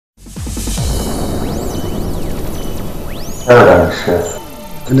Paradigm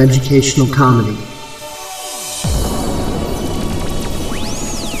shift. An educational comedy.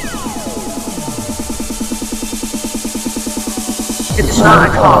 It's not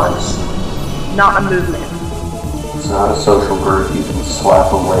a cause, not a movement. It's not a social group you can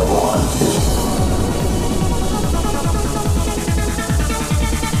slap a label onto.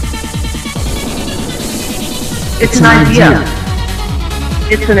 It's an idea.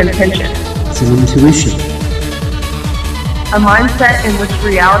 It's an intention. It's an intuition. A mindset in which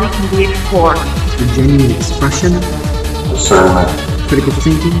reality can be explored. Through genuine expression, Discernment. critical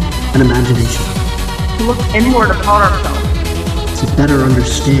thinking, and imagination. To look inward upon ourselves. To better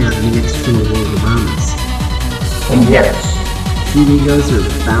understand the external world around us. And yes, Few egos are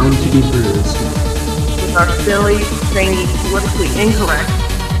bound to be bruised. With our silly, zany, politically incorrect,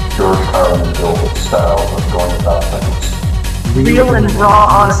 George Carlin built style of going about things. real and raw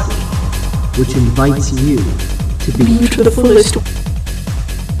honesty. Which invites you to be to the fullest.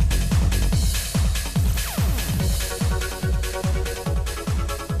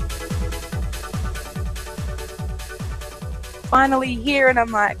 Finally here, and I'm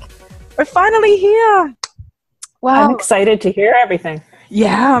like, we're finally here. Wow. I'm excited to hear everything.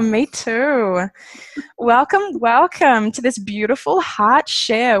 Yeah, me too. Welcome to this beautiful heart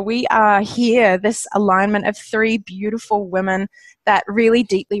share. We are here, this alignment of three beautiful women that really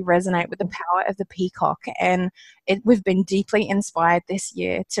deeply resonate with the power of the peacock. And we've been deeply inspired this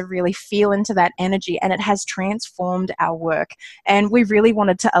year to really feel into that energy, and it has transformed our work. And we really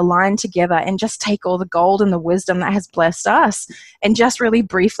wanted to align together and just take all the gold and the wisdom that has blessed us and just really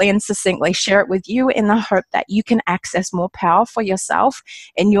briefly and succinctly share it with you in the hope that you can access more power for yourself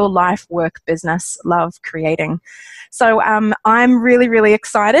in your life, work, business, love, creating. So I'm really, really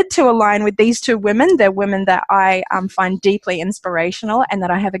excited to align with these two women. They're women that I find deeply inspirational and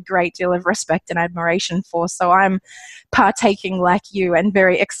that I have a great deal of respect and admiration for. So I'm partaking like you and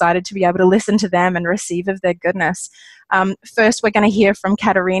very excited to be able to listen to them and receive of their goodness. First, we're going to hear from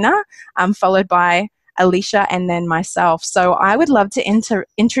Katerina, followed by Alicia, and then myself. So I would love to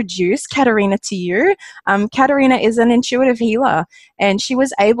introduce Katerina to you. Katerina is an intuitive healer, and she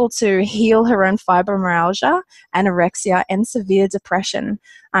was able to heal her own fibromyalgia, anorexia, and severe depression.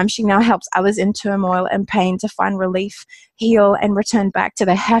 She now helps others in turmoil and pain to find relief, heal, and return back to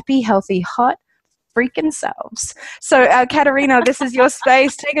their happy, healthy, hot, freaking selves. So Katerina, this is your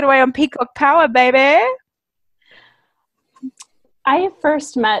space. Take it away on Peacock Power, baby. I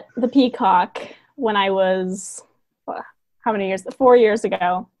first met the peacock when I was, how many years? 4 years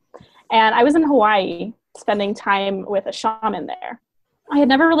ago. And I was in Hawaii spending time with a shaman there. I had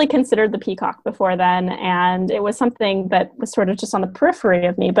never really considered the peacock before then, and it was something that was sort of just on the periphery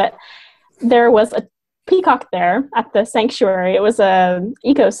of me. But there was a peacock there at the sanctuary. It was a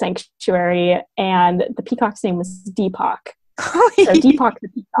eco-sanctuary, and the peacock's name was Deepak. So Deepak the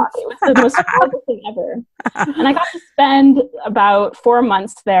peacock. It was the most powerful thing ever. And I got to spend about 4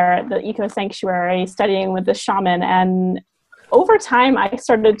 months there at the eco-sanctuary studying with the shaman. And over time, I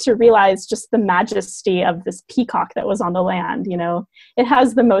started to realize just the majesty of this peacock that was on the land. You know, it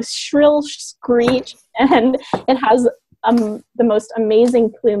has the most shrill screech, and it has the most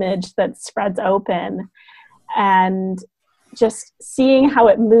amazing plumage that spreads open. And just seeing how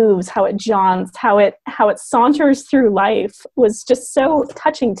it moves, how it jaunts, how it saunters through life was just so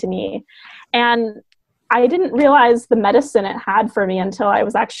touching to me. And I didn't realize the medicine it had for me until I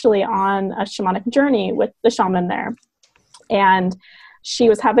was actually on a shamanic journey with the shaman there. And she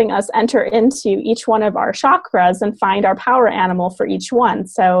was having us enter into each one of our chakras and find our power animal for each one.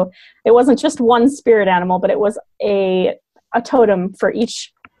 So it wasn't just one spirit animal, but it was a totem for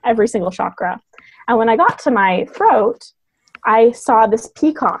every single chakra. And when I got to my throat, I saw this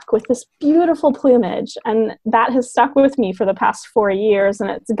peacock with this beautiful plumage, and that has stuck with me for the past 4 years, and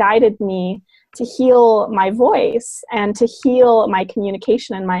it's guided me to heal my voice and to heal my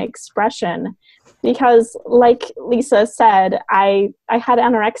communication and my expression. Because like Lysa said, I had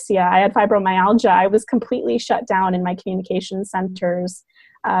anorexia, I had fibromyalgia, I was completely shut down in my communication centers.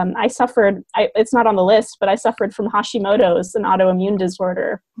 I suffered, it's not on the list, but I suffered from Hashimoto's, an autoimmune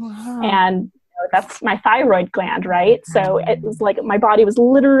disorder. Wow. And that's my thyroid gland, right? So it was like my body was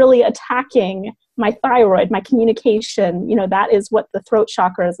literally attacking my thyroid, my communication. You know, that is what the throat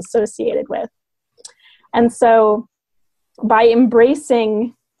chakra is associated with. And so by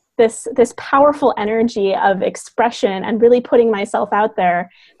embracing this powerful energy of expression and really putting myself out there,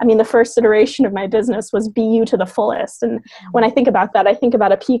 I mean, the first iteration of my business was be you to the fullest. And when I think about that, I think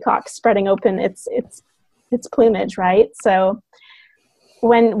about a peacock spreading open its plumage, right? So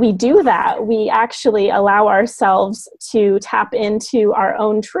when we do that, we actually allow ourselves to tap into our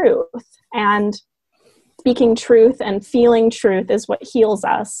own truth. And speaking truth and feeling truth is what heals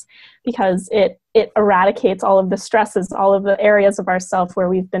us, because it eradicates all of the stresses, all of the areas of ourself where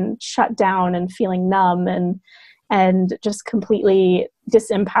we've been shut down and feeling numb and just completely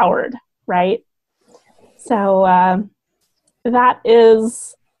disempowered, right? So that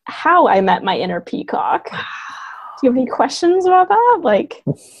is how I met my inner peacock. Do you have any questions about that? Like,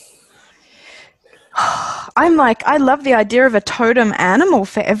 I'm like, I love the idea of a totem animal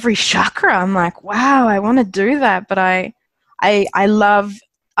for every chakra. I'm like, wow, I want to do that. But I love,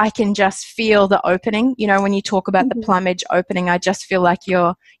 I can just feel the opening. You know, when you talk about the plumage opening, I just feel like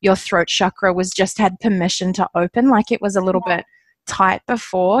your throat chakra had permission to open, like it was a little bit tight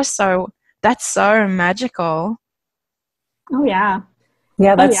before. So that's so magical. oh yeah.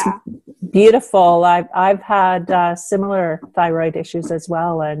 Yeah, that's beautiful. I've had similar thyroid issues as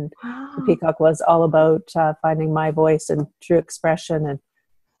well, and the Peacock was all about finding my voice and true expression and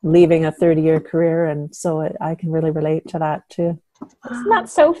leaving a 30-year career, and so I can really relate to that too. Isn't that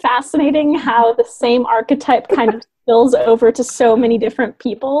so fascinating how the same archetype kind of spills over to so many different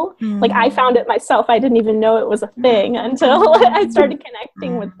people? Like, I found it myself. I didn't even know it was a thing until I started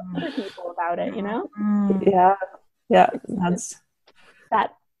connecting with other people about it, you know? Yeah, that's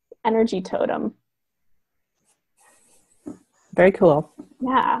that energy totem. Very cool.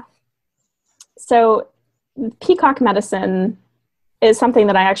 Yeah. So peacock medicine is something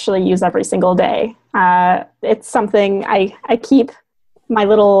that I actually use every single day. It's something I keep my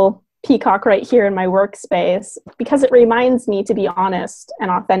little peacock right here in my workspace because it reminds me to be honest and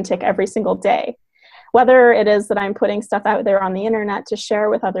authentic every single day. Whether it is that I'm putting stuff out there on the internet to share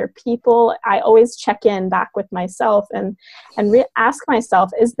with other people, I always check in back with myself and ask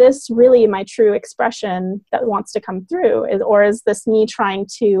myself, is this really my true expression that wants to come through? Or is this me trying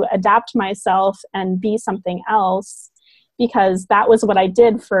to adapt myself and be something else? Because that was what I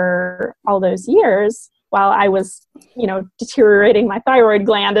did for all those years while I was, deteriorating my thyroid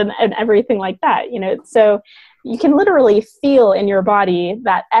gland and everything like that, So you can literally feel in your body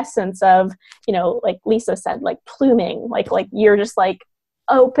that essence of, like Lysa said, like pluming, like you're just like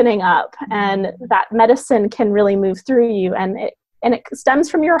opening up, and that medicine can really move through you, and it stems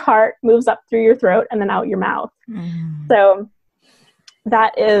from your heart, moves up through your throat, and then out your mouth. So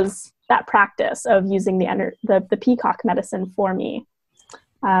that is that practice of using the peacock medicine for me.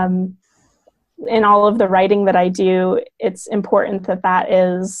 In all of the writing that I do, it's important that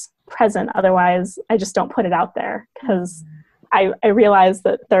is present. Otherwise, I just don't put it out there, because I realize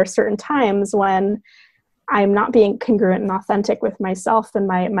that there are certain times when I'm not being congruent and authentic with myself and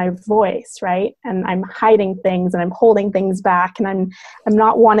my voice, right? And I'm hiding things and I'm holding things back, and I'm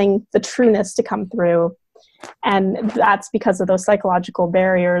not wanting the trueness to come through. And that's because of those psychological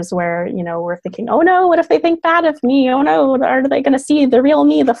barriers where, we're thinking, oh no, what if they think bad of me? Oh no, are they going to see the real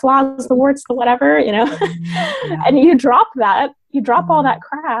me, the flaws, the warts, the whatever, And you drop all that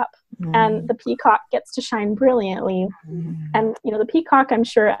crap, and the peacock gets to shine brilliantly. And, the peacock, I'm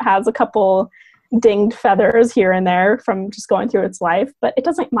sure it has a couple dinged feathers here and there from just going through its life, but it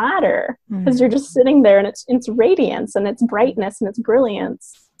doesn't matter, because you're just sitting there, and it's radiance and it's brightness and it's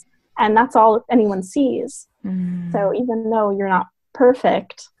brilliance. And that's all anyone sees. So even though you're not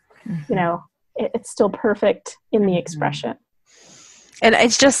perfect, it's still perfect in the expression. And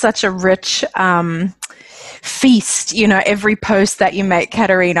it's just such a rich feast, every post that you make,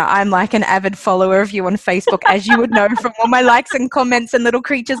 Katerina. I'm like an avid follower of you on Facebook, as you would know from all my likes and comments and little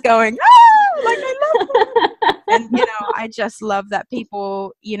creatures going, like I love it. And, I just love that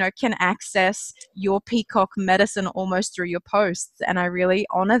people, can access your peacock medicine almost through your posts. And I really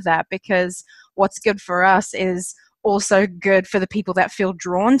honor that, because what's good for us is also good for the people that feel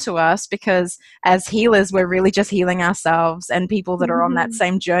drawn to us, because as healers, we're really just healing ourselves, and people that are on that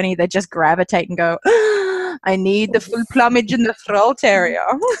same journey, they just gravitate and go, I need the full plumage in the throat area.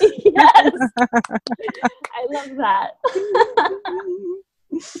 Yes. I love that.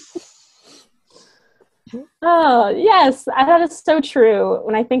 Oh, yes, that is so true.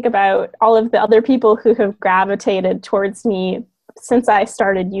 When I think about all of the other people who have gravitated towards me since I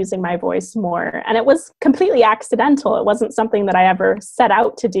started using my voice more, and it was completely accidental. It wasn't something that I ever set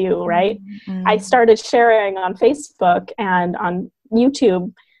out to do, right? I started sharing on Facebook and on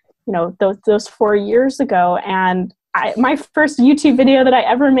YouTube, those 4 years ago, and my first YouTube video that I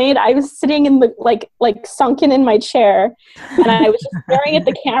ever made, I was sitting in the like sunken in my chair, and I was just staring at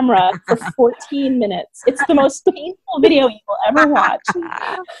the camera for 14 minutes. It's the most painful video you will ever watch.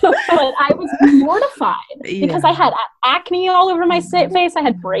 But I was mortified because I had acne all over my face. I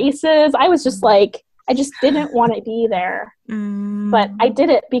had braces. I was just like, I just didn't want to be there. But I did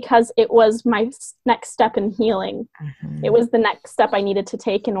it because it was my next step in healing. It was the next step I needed to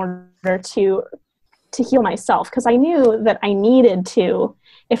take in order to to heal myself, because I knew that I needed to,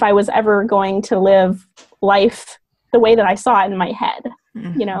 if I was ever going to live life the way that I saw it in my head,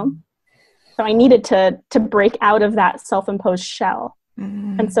 you know? So I needed to break out of that self-imposed shell.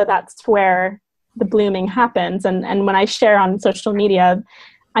 And so that's where the blooming happens. And when I share on social media,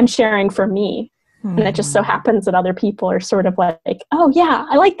 I'm sharing for me. And it just so happens that other people are sort of like, oh yeah,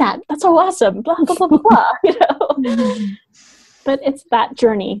 I like that. That's so awesome. Blah, blah, blah, blah, blah. You know? But it's that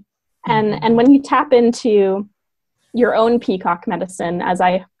journey. And when you tap into your own peacock medicine, as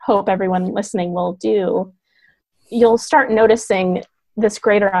I hope everyone listening will do, you'll start noticing this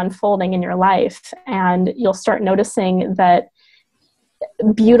greater unfolding in your life. And you'll start noticing that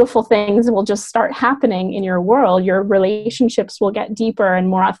beautiful things will just start happening in your world. Your relationships will get deeper and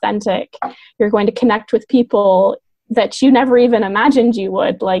more authentic. You're going to connect with people that you never even imagined you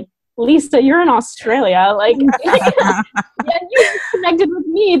would. Like, Lysa, you're in Australia. Like, yeah, you connected with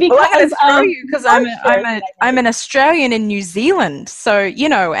me because I'm an Australian in New Zealand. So, you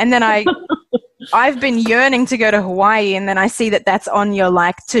know, and then I've been yearning to go to Hawaii, and then I see that that's on your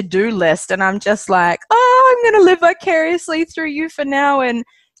like to-do list, and I'm just like, oh, I'm going to live vicariously through you for now. And,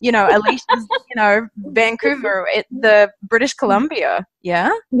 you know, Alicia's, you know, Vancouver, the British Columbia.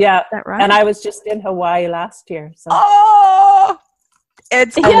 Yeah? Yeah. Is that right? And I was just in Hawaii last year. So. Oh!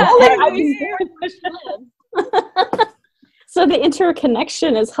 It's So the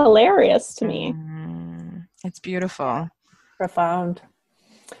interconnection is hilarious to me. It's beautiful. Profound.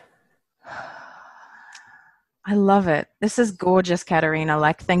 I love it. This is gorgeous, Katerina.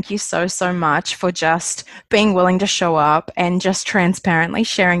 Like, thank you so, so much for just being willing to show up and just transparently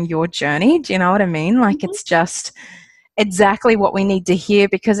sharing your journey. Do you know what I mean? Like, it's just exactly what we need to hear,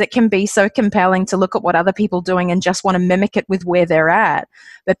 because it can be so compelling to look at what other people are doing and just want to mimic it with where they're at.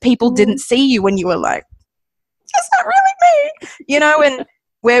 But people didn't see you when you were like, that's not really me, you know, and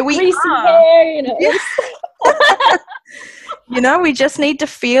where we are. Hair, you know. Yeah. You know, we just need to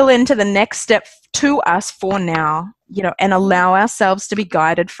feel into the next step to us for now, you know, and allow ourselves to be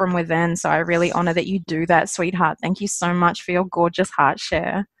guided from within. So I really honor that you do that, sweetheart. Thank you so much for your gorgeous heart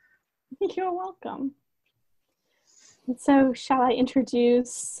share. You're welcome. So shall I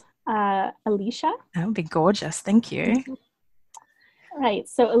introduce Alicia? That would be gorgeous. Thank you. All right.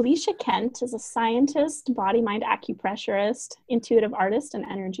 So Alicia Kent is a scientist, Bodymind acupressurist, intuitive artist, and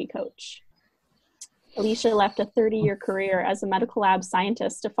energy coach. Alicia left a 30-year career as a medical lab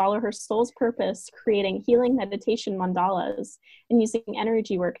scientist to follow her soul's purpose, creating healing meditation mandalas and using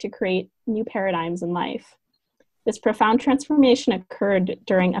energy work to create new paradigms in life. This profound transformation occurred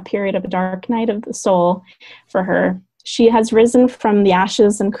during a period of a dark night of the soul for her. She has risen from the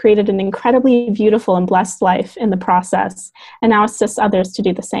ashes and created an incredibly beautiful and blessed life in the process, and now assists others to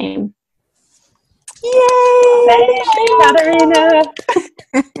do the same. Yay! Thank you, Katerina.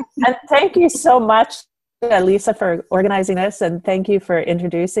 And thank you so much, Lysa, for organizing this, and thank you for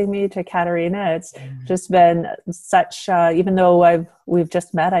introducing me to Katerina. It's just been such, even though we've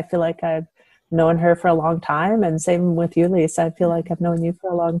just met, I feel like I've known her for a long time, and same with you, Lysa. I feel like I've known you for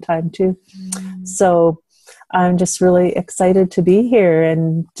a long time too. So I'm just really excited to be here.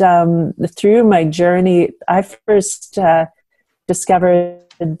 And through my journey, I first discovered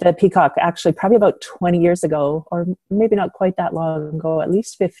the Peacock actually probably about 20 years ago, or maybe not quite that long ago, at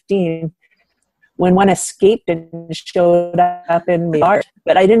least 15, when one escaped and showed up in my art.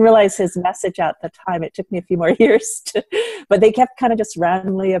 But I didn't realize his message at the time. It took me a few more years but they kept kind of just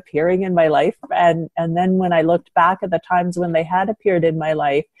randomly appearing in my life. And then when I looked back at the times when they had appeared in my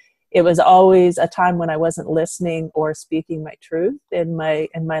life, it was always a time when I wasn't listening or speaking my truth in my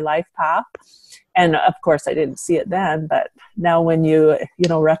life path. And of course I didn't see it then, but now when you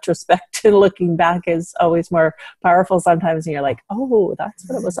retrospect and looking back is always more powerful sometimes, and you're like, oh, that's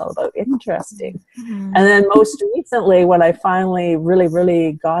what it was all about. Interesting. And then most recently, when I finally really,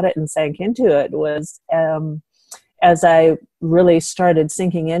 really got it and sank into it was as I really started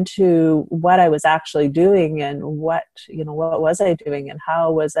sinking into what I was actually doing and what was I doing and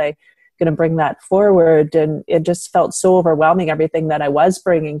how was I going to bring that forward. And it just felt so overwhelming, everything that I was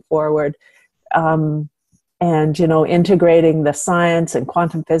bringing forward. And, integrating the science and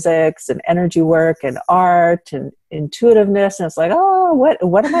quantum physics and energy work and art and intuitiveness. And it's like, oh,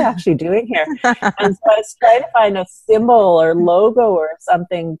 what am I actually doing here? And so I was trying to find a symbol or logo or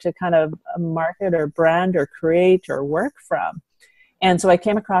something to kind of market or brand or create or work from. And so I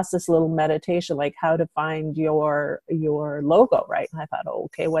came across this little meditation, like how to find your logo, right? And I thought, oh,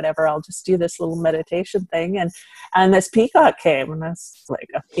 okay, whatever, I'll just do this little meditation thing. And this peacock came, and I was like,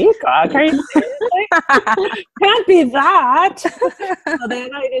 a peacock? Are you seriously? Can't be that. So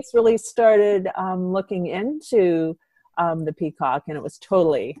then I just really started looking into the Peacock, and it was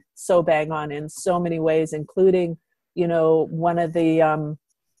totally so bang on in so many ways, including, you know, one of the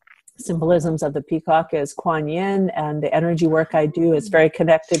symbolisms of the Peacock is Kuan Yin, and the energy work I do is very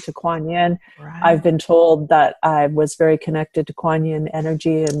connected to Kuan Yin. Right. I've been told that I was very connected to Kuan Yin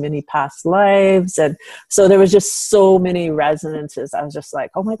energy in many past lives, and so there was just so many resonances. I was just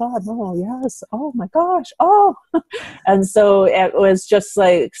like, oh my God, no, yes, oh my gosh, oh. And so it was just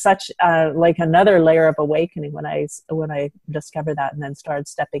like such like another layer of awakening when I discovered that and then started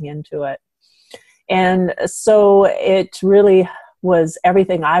stepping into it. And so it really was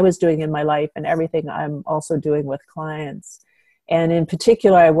everything I was doing in my life and everything I'm also doing with clients. And in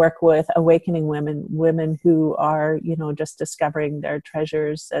particular, I work with awakening women who are, you know, just discovering their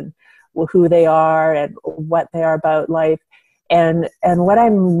treasures and who they are and what they are about life. And what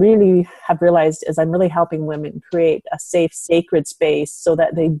I'm really have realized is I'm really helping women create a safe, sacred space so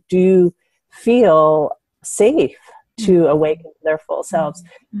that they do feel safe to awaken to their full selves.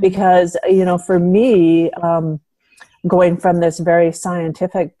 Because, you know, for me, going from this very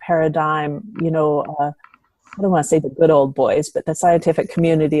scientific paradigm, you know, I don't want to say the good old boys, but the scientific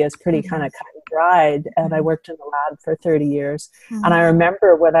community is pretty kind of cut and dried. And I worked in the lab for 30 years. And I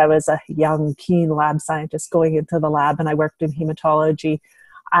remember when I was a young, keen lab scientist going into the lab, and I worked in hematology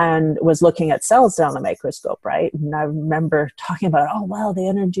and was looking at cells down the microscope, right? And I remember talking about, oh, wow, the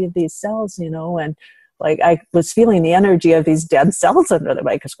energy of these cells, you know, and like I was feeling the energy of these dead cells under the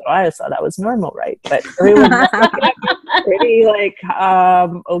microscope. I just thought that was normal, right? But everyone was looking at me pretty like,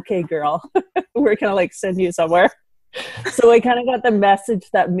 okay, girl, we're gonna like send you somewhere. So I kind of got the message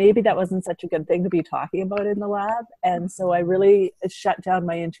that maybe that wasn't such a good thing to be talking about in the lab. And so I really shut down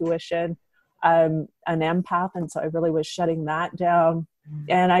my intuition. I'm an empath, and so I really was shutting that down.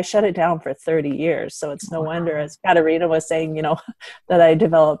 And I shut it down for 30 years. So it's no wonder, as Katerina was saying, you know, that I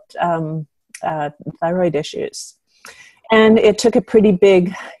developed thyroid issues. And it took a pretty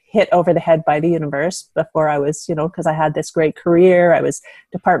big hit over the head by the universe before I was, you know, because I had this great career. I was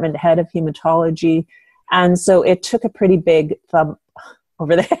department head of hematology. And so it took a pretty big thump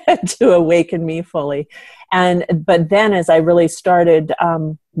over the head to awaken me fully. But then as I really started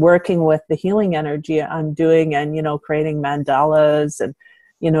working with the healing energy I'm doing and, you know, creating mandalas and,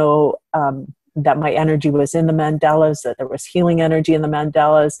 you know, that my energy was in the mandalas, that there was healing energy in the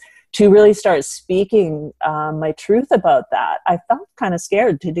mandalas, to really start speaking my truth about that. I felt kind of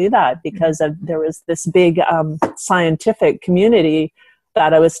scared to do that because there was this big scientific community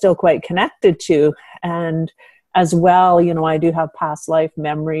that I was still quite connected to. And as well, you know, I do have past life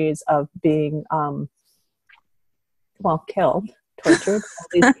memories of being, killed, tortured, all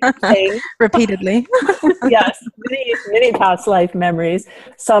these things. Repeatedly. Yes, many past life memories,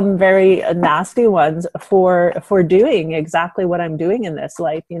 some very nasty ones for doing exactly what I'm doing in this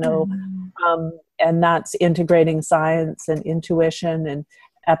life, you know, and that's integrating science and intuition and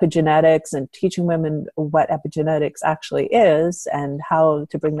epigenetics and teaching women what epigenetics actually is and how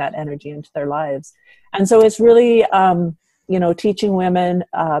to bring that energy into their lives. And so it's really, you know, teaching women,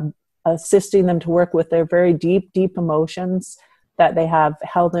 assisting them to work with their very deep emotions that they have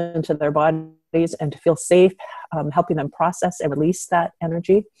held into their bodies and to feel safe, helping them process and release that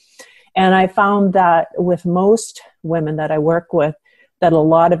energy. And I found that with most women that I work with, that a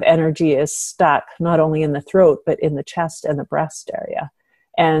lot of energy is stuck, not only in the throat, but in the chest and the breast area.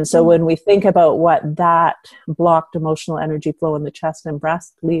 And so when we think about what that blocked emotional energy flow in the chest and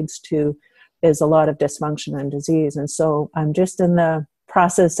breast leads to, is a lot of dysfunction and disease. And so I'm just in the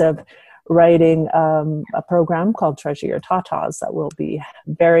process of writing a program called Treasure Your Tatas that will be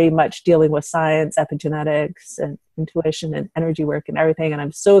very much dealing with science, epigenetics, and intuition and energy work and everything. And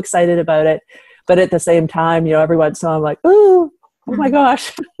I'm so excited about it. But at the same time, you know, every once in a while I'm like, oh my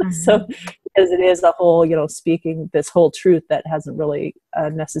gosh. So because it is a whole, you know, speaking this whole truth that hasn't really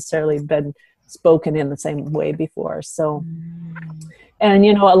necessarily been spoken in the same way before. So, and,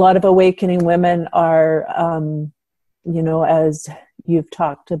 you know, a lot of awakening women are, you know, as you've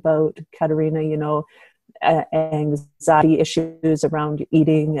talked about, Katerina, you know, anxiety issues around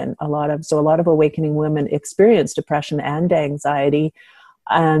eating, and a lot of awakening women experience depression and anxiety,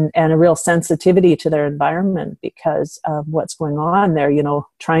 and a real sensitivity to their environment because of what's going on there, you know,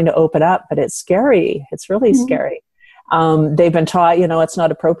 trying to open up, but it's scary. It's really scary. They've been taught, you know, it's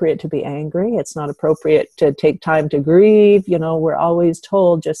not appropriate to be angry. It's not appropriate to take time to grieve. You know, we're always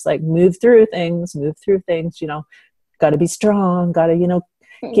told just like move through things, you know, got to be strong, got to, you know,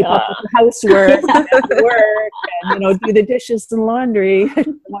 keep up with the housework, work, and, you know, do the dishes and laundry. I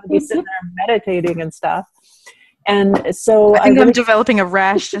want to be sitting there meditating and stuff. And so I think I'm developing a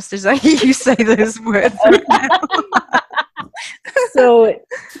rash just as I hear you say those words right now. So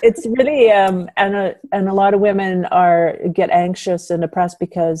it's really and a lot of women get anxious and depressed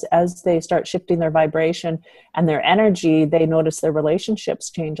because as they start shifting their vibration and their energy, they notice their relationships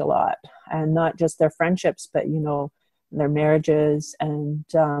change a lot, and not just their friendships, but their marriages. And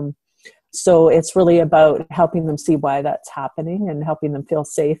so it's really about helping them see why that's happening and helping them feel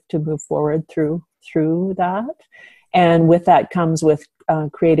safe to move forward through that. And with that comes with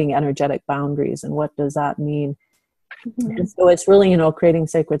creating energetic boundaries. And what does that mean? And so it's really, creating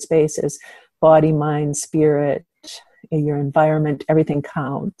sacred spaces, body, mind, spirit, your environment, everything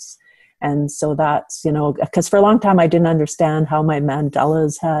counts. And so that's, because for a long time I didn't understand how my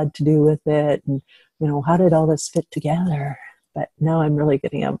mandalas had to do with it. And, how did all this fit together? But now I'm really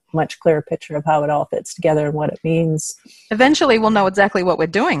getting a much clearer picture of how it all fits together and what it means. Eventually we'll know exactly what we're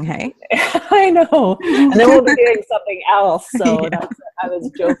doing, hey? I know. And then we'll be doing something else. So I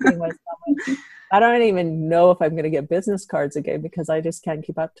was joking with someone. I don't even know if I'm going to get business cards again because I just can't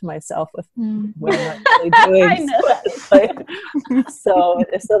keep up to myself with what I'm actually doing. I know. So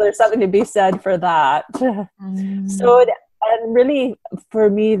there's something to be said for that. So, and really for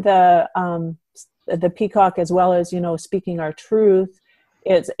me, the peacock, as well as, speaking our truth,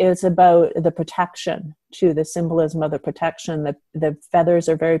 it's about the protection too, the symbolism of the protection. The feathers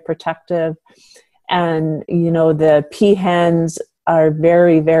are very protective, and, the peahens are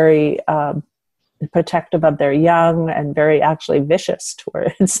very, very, protective of their young, and very actually vicious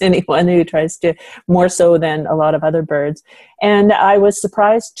towards anyone who tries to, more so than a lot of other birds. And I was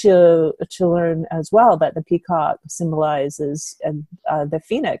surprised to learn as well that the peacock symbolizes, and the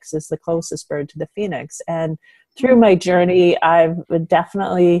phoenix is the closest bird to the phoenix. And through my journey, I've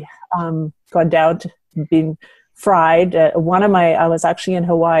definitely gone down to being fried. I was actually in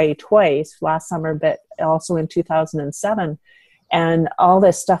Hawaii twice last summer, but also in 2007. And all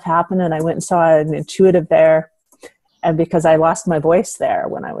this stuff happened, and I went and saw an intuitive there. And because I lost my voice there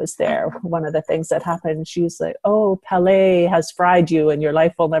when I was there, one of the things that happened, she's like, "Oh, Palais has fried you and your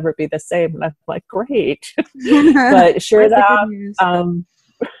life will never be the same." And I'm like, great. But sure enough,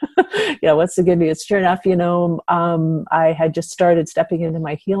 what's the good news? Sure enough, I had just started stepping into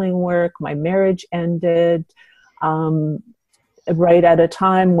my healing work. My marriage ended. Right at a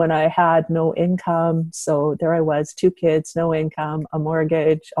time when I had no income. So there I was, 2 kids, no income, a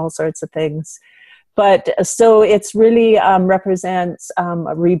mortgage, all sorts of things. But so it's really represents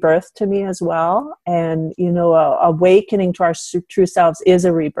a rebirth to me as well. And, awakening to our true selves is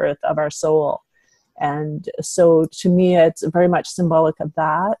a rebirth of our soul. And so to me, it's very much symbolic of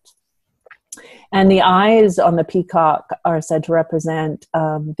that. And the eyes on the peacock are said to represent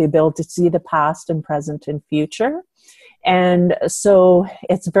the ability to see the past and present and future. And so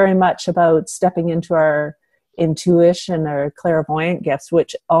it's very much about stepping into our intuition or clairvoyant gifts,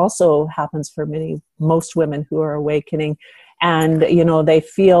 which also happens for most women who are awakening. And, they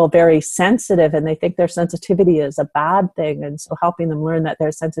feel very sensitive, and they think their sensitivity is a bad thing. And so helping them learn that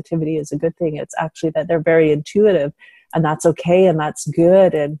their sensitivity is a good thing. It's actually that they're very intuitive, and that's okay, and that's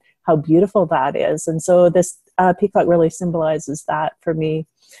good, and how beautiful that is. And so this peacock really symbolizes that for me.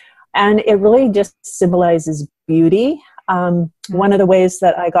 And it really just symbolizes beauty. One of the ways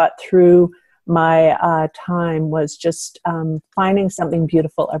that I got through my time was just finding something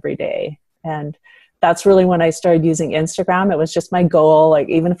beautiful every day. And that's really when I started using Instagram. It was just my goal. Like,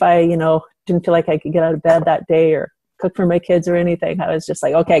 even if I, didn't feel like I could get out of bed that day or cook for my kids or anything, I was just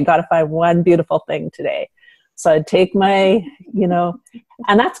like, okay, I got to find one beautiful thing today. So I'd take my,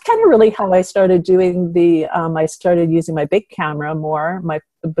 and that's kind of really how I started doing I started using my big camera more,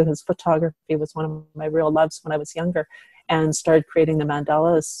 because photography was one of my real loves when I was younger, and started creating the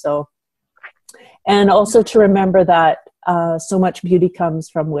mandalas. So, and also to remember that so much beauty comes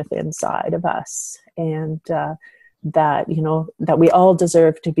from within inside of us, and that, that we all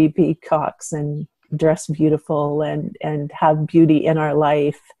deserve to be peacocks and dress beautiful and have beauty in our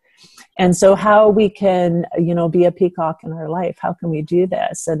life. And so how we can, be a peacock in our life, how can we do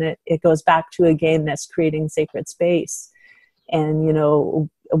this? And it goes back to, again, this creating sacred space. And,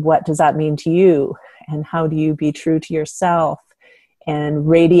 what does that mean to you? And how do you be true to yourself and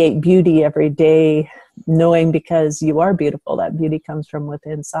radiate beauty every day, knowing because you are beautiful, that beauty comes from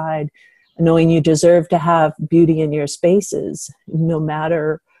within inside, knowing you deserve to have beauty in your spaces, no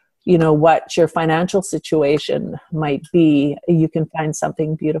matter what your financial situation might be. You can find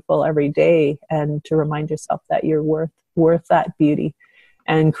something beautiful every day, and to remind yourself that you're worth that beauty,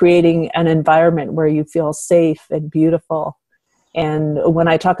 and creating an environment where you feel safe and beautiful. And when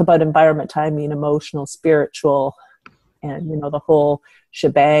I talk about environment, I mean emotional, spiritual, and the whole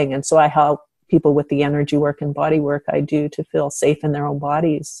shebang. And so I help people with the energy work and body work I do to feel safe in their own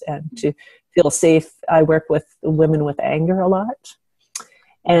bodies, and to feel safe. I work with women with anger a lot,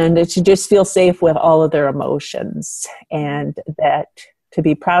 and to just feel safe with all of their emotions, and that to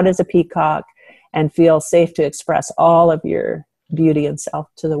be proud as a peacock and feel safe to express all of your beauty and self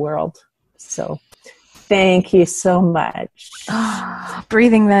to the world. So thank you so much. Oh,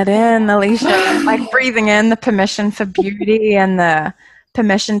 breathing that in, Alicia, like breathing in the permission for beauty and the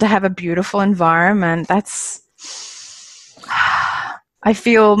permission to have a beautiful environment. That's, I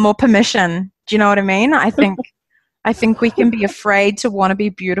feel more permission. Do you know what I mean? I think we can be afraid to want to be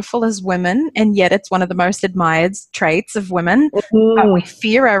beautiful as women, and yet it's one of the most admired traits of women. But we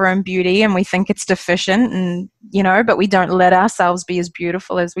fear our own beauty and we think it's deficient, and but we don't let ourselves be as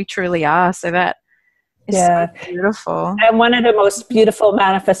beautiful as we truly are. So that is so beautiful. And one of the most beautiful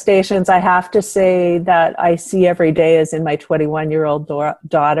manifestations, I have to say, that I see every day is in my 21-year-old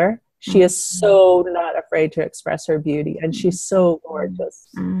daughter. She is so not afraid to express her beauty, and she's so gorgeous.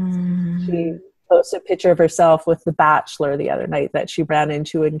 She posted a picture of herself with The Bachelor the other night that she ran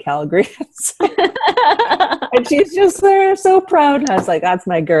into in Calgary. And she's just there so proud. I was like, that's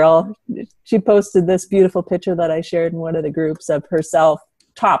my girl. She posted this beautiful picture that I shared in one of the groups of herself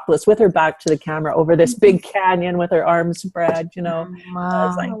topless with her back to the camera over this big canyon with her arms spread, Wow. I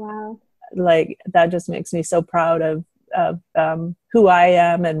was like, wow. Like, that just makes me so proud of who I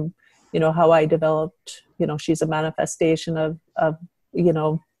am, and how I developed. She's a manifestation of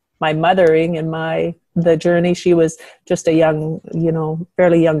my mothering and the journey. She was just a young,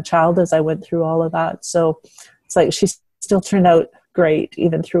 fairly young child as I went through all of that. So it's like she still turned out great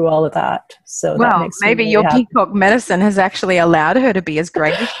even through all of that. So well, that makes maybe me your really happy. peacock medicine has actually allowed her to be as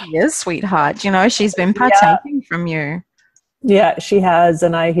great as she is, sweetheart. She's been partaking from you. Yeah, she has,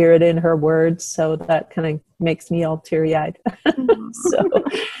 and I hear it in her words, so that kind of makes me all teary-eyed. So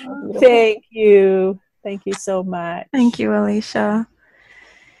thank you so much. Thank you, Alicia.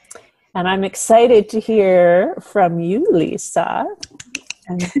 And I'm excited to hear from you, Lysa.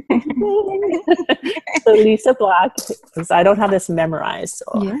 So Lysa Black, because I don't have this memorized,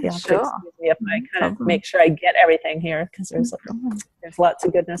 so sure. excuse me if I kind of make sure I get everything here, because there's lots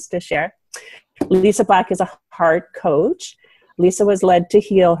of goodness to share. Lysa Black is a heart coach. Lysa was led to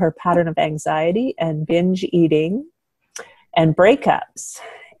heal her pattern of anxiety and binge eating and breakups,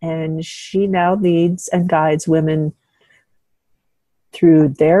 and she now leads and guides women through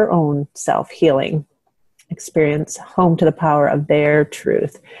their own self-healing experience, home to the power of their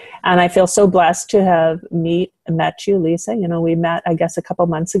truth. And I feel so blessed to have met you, Lysa. We met, I guess, a couple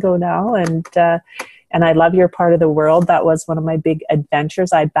months ago now, and I love your part of the world. That was one of my big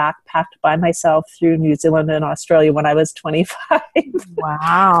adventures. I backpacked by myself through New Zealand and Australia when I was 25.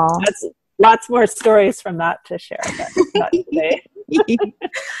 Wow. That's lots more stories from that to share, but not today.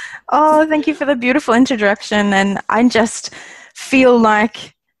 Oh, thank you for the beautiful introduction. And I just feel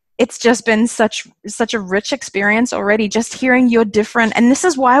like it's just been such a rich experience already, just hearing your different, and this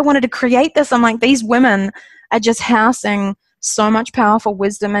is why I wanted to create this. I'm like, these women are just housing so much powerful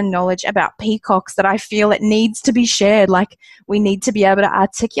wisdom and knowledge about peacocks that I feel it needs to be shared. Like, we need to be able to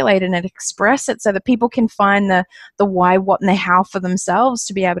articulate it and express it so that people can find the why, what, and the how for themselves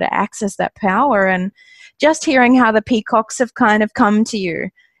to be able to access that power. And just hearing how the peacocks have kind of come to you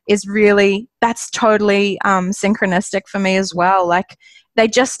is really, that's totally synchronistic for me as well. Like, they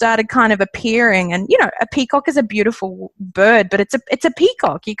just started kind of appearing, and a peacock is a beautiful bird, but it's a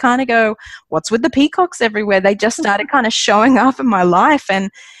peacock. You kind of go, what's with the peacocks everywhere? They just started kind of showing up in my life. And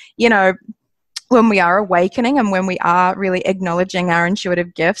when we are awakening and when we are really acknowledging our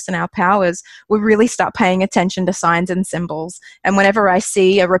intuitive gifts and our powers, we really start paying attention to signs and symbols. And whenever I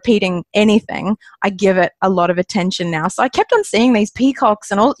see a repeating anything, I give it a lot of attention now. So I kept on seeing these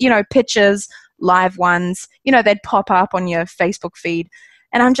peacocks and all, pictures, live ones, they'd pop up on your Facebook feed.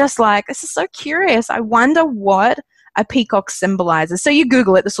 And I'm just like, this is so curious. I wonder what a peacock symbolizes. So you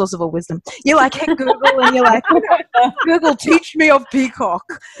Google it, the source of all wisdom. You're like, hit Google, and you're like, Google, teach me of peacock.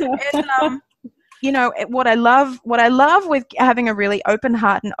 And, what I love with having a really open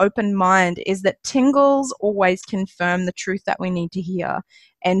heart and open mind is that tingles always confirm the truth that we need to hear.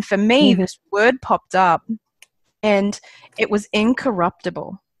 And for me, this word popped up, and it was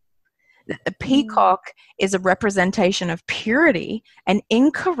incorruptible. The peacock is a representation of purity and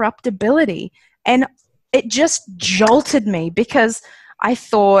incorruptibility. And it just jolted me, because I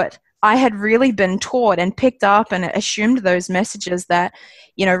thought I had really been taught and picked up and assumed those messages that,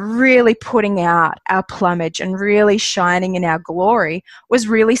 really putting out our plumage and really shining in our glory was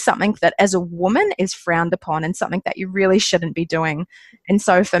really something that as a woman is frowned upon and something that you really shouldn't be doing. And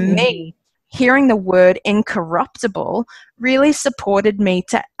so for me, hearing the word incorruptible really supported me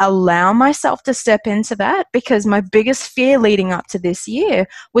to allow myself to step into that, because my biggest fear leading up to this year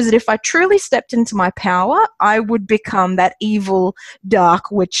was that if I truly stepped into my power, I would become that evil, dark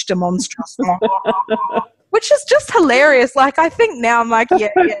witch monstrous, which is just hilarious. Like, I think now I'm like, yeah,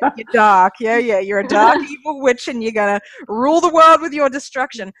 you're dark. Yeah, you're a dark, evil witch, and you're going to rule the world with your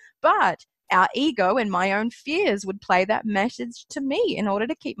destruction. But our ego and my own fears would play that message to me in order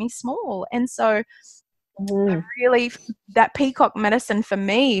to keep me small. And so really, that peacock medicine for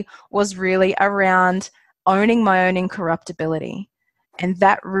me was really around owning my own incorruptibility. And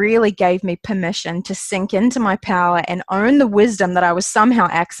that really gave me permission to sink into my power and own the wisdom that I was somehow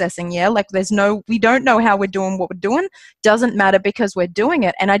accessing. Yeah, like we don't know how we're doing what we're doing. Doesn't matter, because we're doing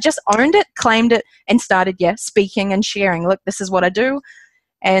it. And I just owned it, claimed it, and started, speaking and sharing. Look, this is what I do.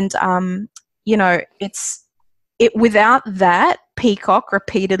 And, without that peacock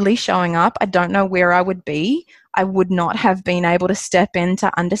repeatedly showing up, I don't know where I would be. I would not have been able to step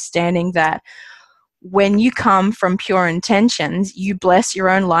into understanding that when you come from pure intentions, you bless your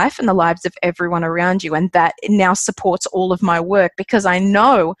own life and the lives of everyone around you. And that now supports all of my work, because I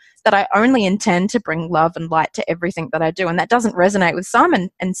know that I only intend to bring love and light to everything that I do. And that doesn't resonate with some,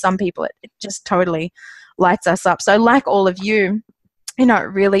 and some people, it just totally lights us up. So like all of you, it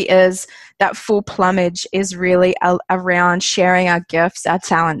really is that full plumage is really around sharing our gifts, our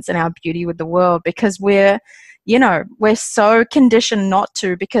talents, and our beauty with the world, because we're so conditioned not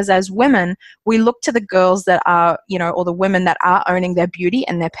to, because as women, we look to the girls that are, or the women that are owning their beauty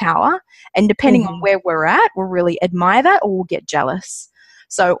and their power. And depending on where we're at, we'll really admire that, or we'll get jealous.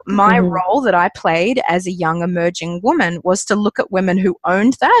 So my role that I played as a young emerging woman was to look at women who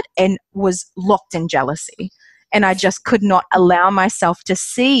owned that and was locked in jealousy. And I just could not allow myself to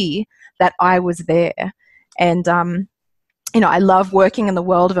see that I was there. And, I love working in the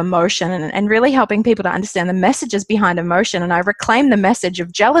world of emotion and really helping people to understand the messages behind emotion. And I reclaim the message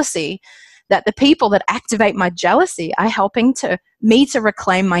of jealousy, that the people that activate my jealousy are helping me to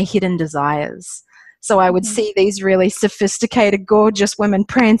reclaim my hidden desires. So I would see these really sophisticated, gorgeous women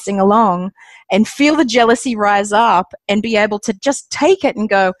prancing along and feel the jealousy rise up and be able to just take it and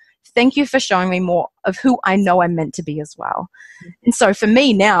go, thank you for showing me more of who I know I'm meant to be as well. And so for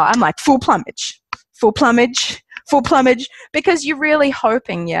me now, I'm like full plumage, because you're really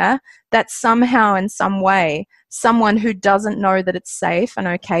hoping, that somehow in some way, someone who doesn't know that it's safe and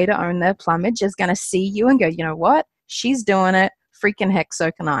okay to own their plumage is going to see you and go, you know what? She's doing it. Freaking heck, so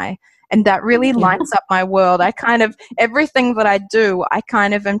can I. And that really lights up my world. Everything that I do, I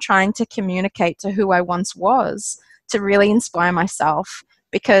kind of am trying to communicate to who I once was, to really inspire myself.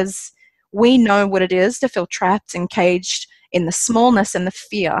 Because we know what it is to feel trapped and caged in the smallness and the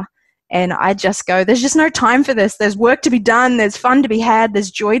fear. And I just go, there's just no time for this. There's work to be done. There's fun to be had.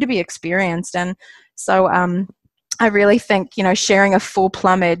 There's joy to be experienced. And so I really think, sharing a full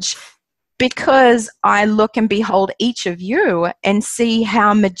plumage, because I look and behold each of you and see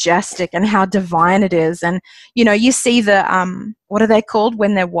how majestic and how divine it is. And, you see the, what are they called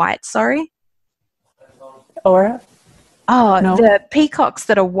when they're white? Sorry? Aura? Oh, no. The peacocks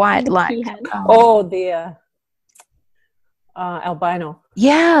that are white, like the albino.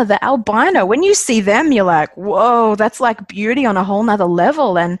 Yeah, the albino. When you see them, you're like, whoa, that's like beauty on a whole nother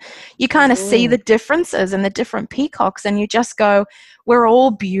level. And you kind of see the differences in the different peacocks, and you just go, we're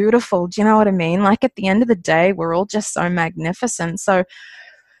all beautiful. Do you know what I mean? Like, at the end of the day, we're all just so magnificent. So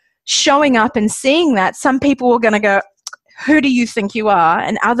showing up and seeing that, some people are going to go, who do you think you are?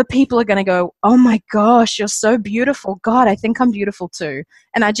 And other people are going to go, oh my gosh, you're so beautiful. God, I think I'm beautiful too.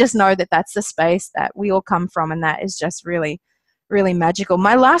 And I just know that that's the space that we all come from, and that is just really, really magical.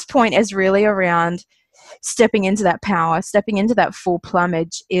 My last point is really around stepping into that power, stepping into that full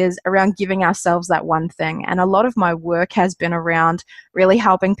plumage, is around giving ourselves that one thing. And a lot of my work has been around really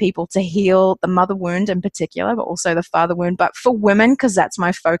helping people to heal the mother wound in particular, but also the father wound. But for women, because that's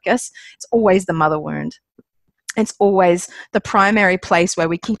my focus, it's always the mother wound. It's always the primary place where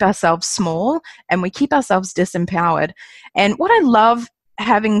we keep ourselves small and we keep ourselves disempowered. And what I love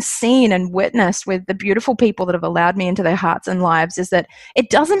having seen and witnessed with the beautiful people that have allowed me into their hearts and lives is that it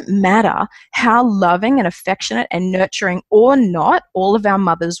doesn't matter how loving and affectionate and nurturing or not all of our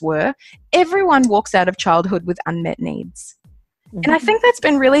mothers were. Everyone walks out of childhood with unmet needs. And I think that's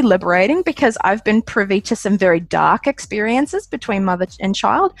been really liberating because I've been privy to some very dark experiences between mother and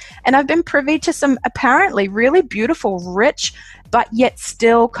child. And I've been privy to some apparently really beautiful, rich, but yet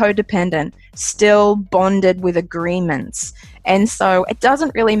still codependent, still bonded with agreements. And so it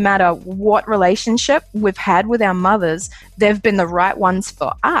doesn't really matter what relationship we've had with our mothers, they've been the right ones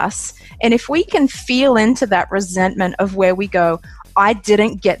for us. And if we can feel into that resentment of where we go, I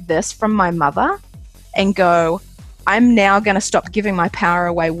didn't get this from my mother, and go, I'm now going to stop giving my power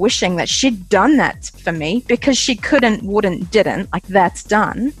away, wishing that she'd done that for me because she couldn't, wouldn't, didn't, like that's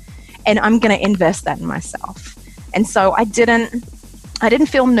done. And I'm going to invest that in myself. And so I didn't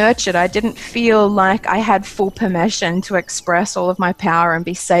feel nurtured. I didn't feel like I had full permission to express all of my power and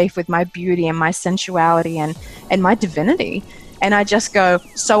be safe with my beauty and my sensuality and my divinity. And I just go,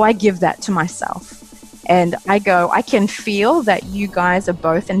 so I give that to myself. And I go, I can feel that you guys are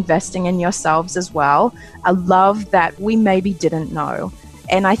both investing in yourselves as well. A love that we maybe didn't know.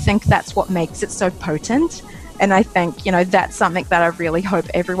 And I think that's what makes it so potent. And I think, that's something that I really hope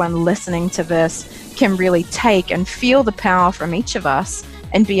everyone listening to this can really take and feel the power from each of us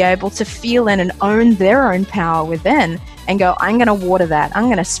and be able to feel in and own their own power within and go, I'm going to water that. I'm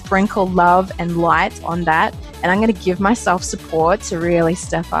going to sprinkle love and light on that. And I'm going to give myself support to really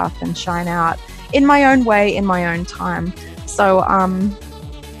step up and shine out in my own way, in my own time. So,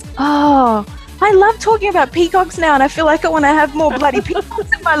 I love talking about peacocks now, and I feel like I want to have more bloody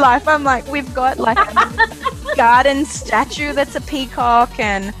peacocks in my life. I'm like, we've got like a garden statue that's a peacock,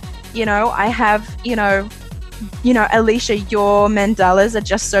 and I have, Alicia, your mandalas are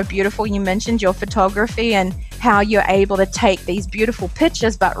just so beautiful. You mentioned your photography and how you're able to take these beautiful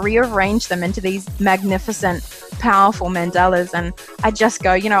pictures but rearrange them into these magnificent, powerful mandalas. And I just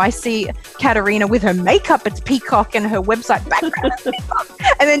go, I see Katerina with her makeup, it's peacock, and her website background is peacock.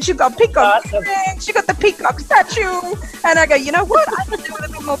 And then she got peacock, and she got the peacock statue. And I go, you know what? I can do a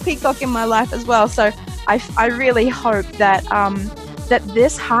little bit more peacock in my life as well. So I really hope that that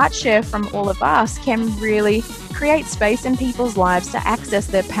this heart share from all of us can really create space in people's lives to access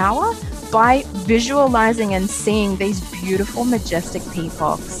their power by visualizing and seeing these beautiful, majestic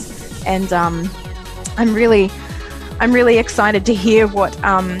peacocks. And I'm really excited to hear what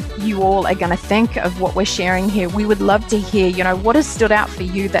you all are going to think of what we're sharing here. We would love to hear, what has stood out for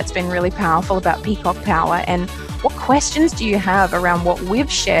you that's been really powerful about Peacock Power, and what questions do you have around what we've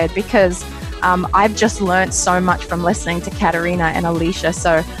shared, because I've just learned so much from listening to Katerina and Alicia.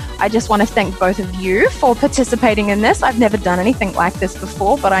 So I just want to thank both of you for participating in this. I've never done anything like this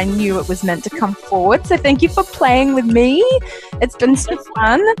before, but I knew it was meant to come forward. So thank you for playing with me. It's been so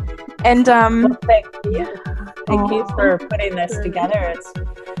fun. And thank you. Thank you for putting this together. It's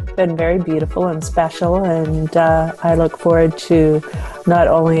been very beautiful and special. And I look forward to not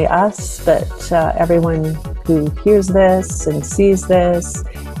only us, but everyone who hears this and sees this,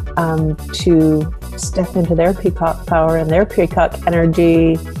 to step into their peacock power and their peacock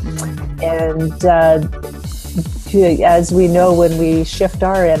energy. And as we know, when we shift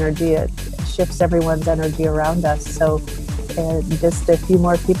our energy, it shifts everyone's energy around us. So just a few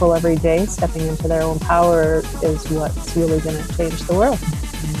more people every day stepping into their own power is what's really going to change the world.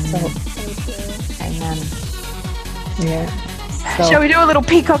 So amen. Yeah. So. Shall we do a little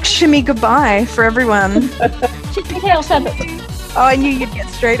peacock shimmy goodbye for everyone? Oh, I knew you'd get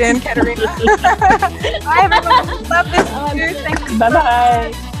straight in, Katerina. Bye, everyone. Love this. Thank you.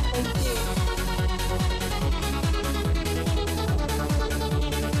 Bye-bye.